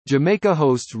Jamaica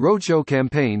hosts roadshow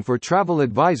campaign for travel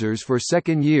advisors for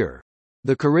second year.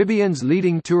 The Caribbean's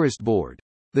leading tourist board,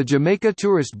 the Jamaica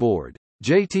Tourist Board,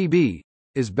 JTB,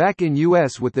 is back in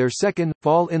U.S. with their second,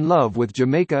 Fall in Love with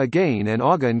Jamaica Again and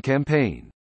Again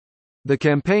campaign. The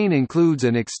campaign includes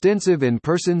an extensive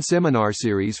in-person seminar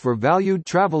series for valued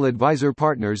travel advisor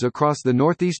partners across the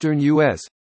northeastern U.S.,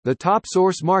 the top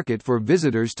source market for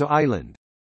visitors to island.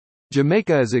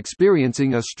 Jamaica is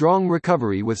experiencing a strong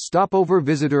recovery with stopover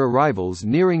visitor arrivals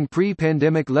nearing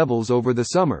pre-pandemic levels over the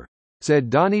summer, said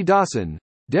Donnie Dawson,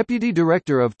 Deputy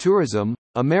Director of Tourism,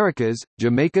 Americas,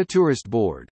 Jamaica Tourist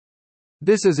Board.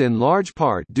 This is in large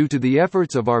part due to the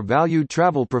efforts of our valued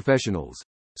travel professionals,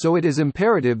 so it is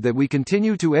imperative that we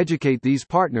continue to educate these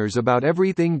partners about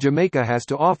everything Jamaica has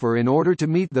to offer in order to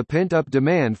meet the pent-up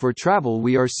demand for travel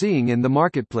we are seeing in the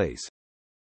marketplace.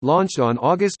 Launched on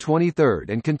August 23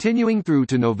 and continuing through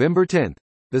to November 10,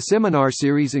 the seminar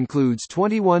series includes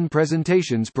 21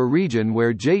 presentations per region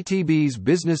where JTB's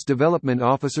business development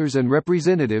officers and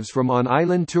representatives from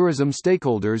on-island tourism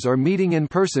stakeholders are meeting in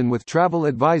person with travel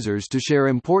advisors to share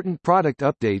important product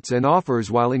updates and offers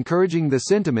while encouraging the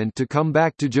sentiment to come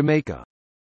back to Jamaica.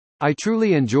 I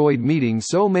truly enjoyed meeting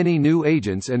so many new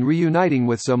agents and reuniting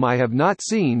with some I have not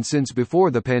seen since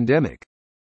before the pandemic.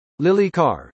 Lily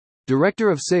Carr, Director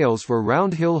of Sales for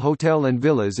Round Hill Hotel and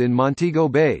Villas in Montego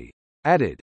Bay,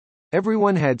 added,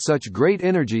 "Everyone had such great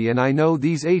energy and I know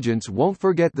these agents won't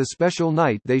forget the special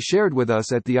night they shared with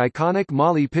us at the iconic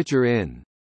Molly Pitcher Inn.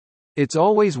 It's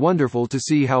always wonderful to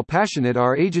see how passionate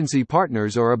our agency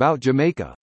partners are about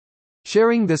Jamaica."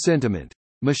 Sharing the sentiment,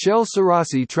 Michelle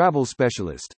Sarasi, travel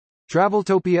specialist,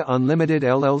 Traveltopia Unlimited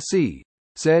LLC,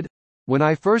 said, "When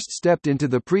I first stepped into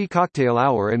the pre-cocktail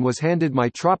hour and was handed my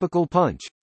tropical punch,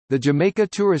 the Jamaica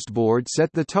Tourist Board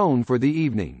set the tone for the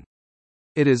evening.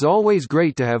 It is always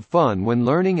great to have fun when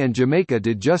learning, and Jamaica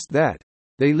did just that.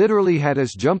 They literally had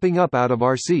us jumping up out of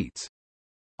our seats.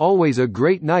 Always a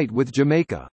great night with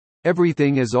Jamaica.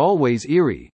 Everything is always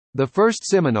eerie." The first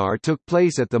seminar took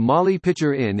place at the Molly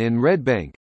Pitcher Inn in Red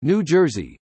Bank, New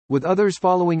Jersey, with others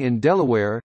following in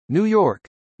Delaware, New York,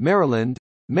 Maryland,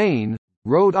 Maine,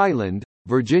 Rhode Island,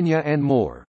 Virginia and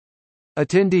more.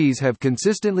 Attendees have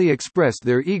consistently expressed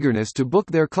their eagerness to book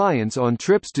their clients on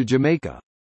trips to Jamaica.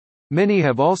 Many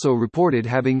have also reported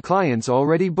having clients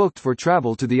already booked for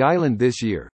travel to the island this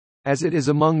year, as it is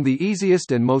among the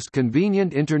easiest and most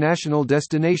convenient international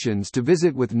destinations to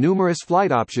visit with numerous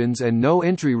flight options and no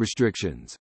entry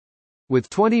restrictions. With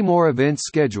 20 more events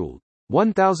scheduled,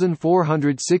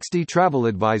 1,460 travel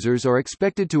advisors are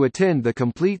expected to attend the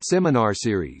complete seminar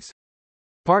series.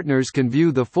 Partners can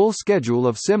view the full schedule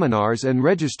of seminars and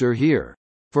register here.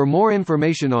 For more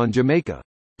information on Jamaica,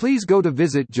 please go to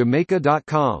visit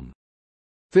jamaica.com.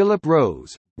 Philip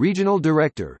Rose, Regional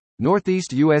Director,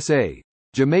 Northeast USA,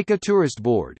 Jamaica Tourist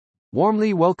Board,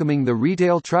 warmly welcoming the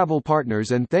retail travel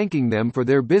partners and thanking them for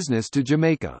their business to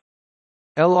Jamaica.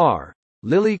 L.R.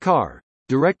 Lily Carr,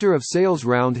 Director of Sales,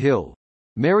 Round Hill.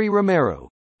 Mary Romero,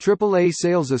 AAA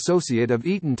Sales Associate of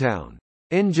Eatontown,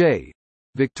 N.J.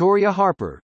 Victoria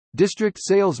Harper, District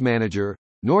Sales Manager,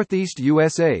 Northeast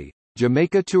USA,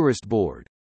 Jamaica Tourist Board.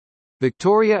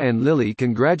 Victoria and Lily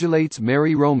congratulates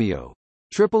Mary Romeo,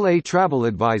 AAA Travel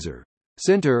Advisor,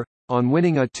 Center, on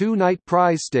winning a 2-night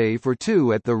prize stay for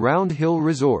 2 at the Round Hill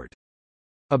Resort.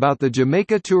 About the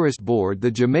Jamaica Tourist Board.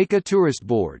 The Jamaica Tourist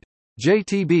Board,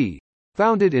 JTB,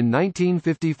 founded in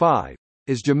 1955,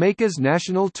 is Jamaica's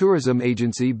national tourism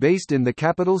agency based in the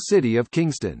capital city of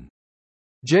Kingston.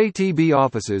 JTB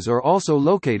offices are also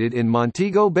located in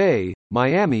Montego Bay,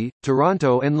 Miami,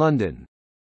 Toronto and London.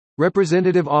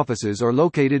 Representative offices are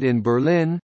located in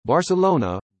Berlin,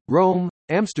 Barcelona, Rome,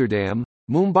 Amsterdam,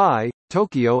 Mumbai,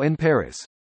 Tokyo and Paris.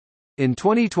 In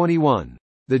 2021,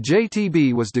 the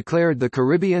JTB was declared the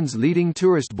Caribbean's leading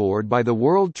tourist board by the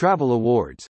World Travel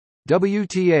Awards,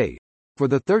 WTA, for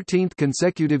the 13th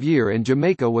consecutive year, and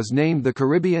Jamaica was named the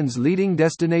Caribbean's leading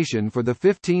destination for the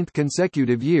 15th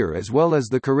consecutive year, as well as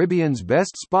the Caribbean's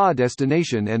best spa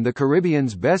destination and the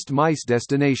Caribbean's best MICE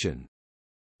destination.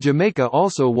 Jamaica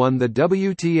also won the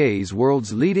WTA's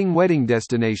World's Leading Wedding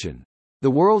Destination,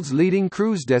 the World's Leading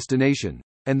Cruise Destination,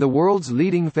 and the World's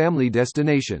Leading Family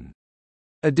Destination.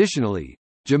 Additionally,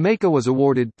 Jamaica was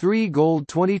awarded 3 Gold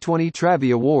 2020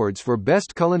 Travi Awards for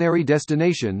Best Culinary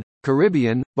Destination,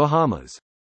 Caribbean, Bahamas.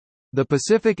 The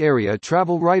Pacific Area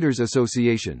Travel Writers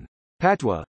Association,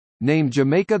 PATWA, named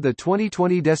Jamaica the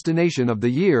 2020 Destination of the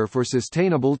Year for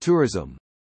Sustainable Tourism.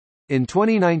 In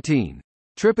 2019,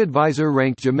 TripAdvisor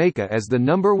ranked Jamaica as the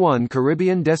 #1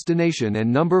 Caribbean destination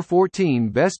and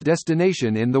 #14 best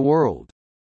destination in the world.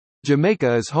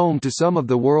 Jamaica is home to some of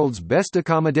the world's best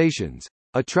accommodations,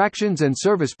 attractions and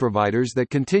service providers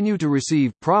that continue to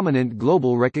receive prominent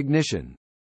global recognition.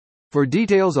 For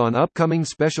details on upcoming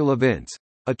special events,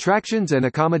 attractions and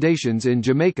accommodations in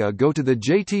Jamaica, go to the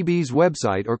JTB's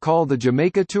website or call the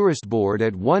Jamaica Tourist Board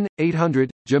at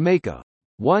 1-800-JAMAICA,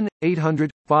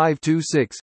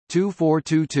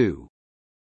 1-800-526-2422.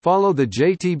 Follow the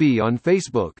JTB on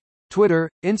Facebook, Twitter,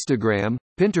 Instagram,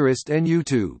 Pinterest and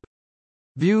YouTube.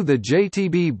 View the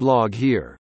JTB blog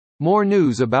here. More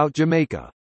news about Jamaica.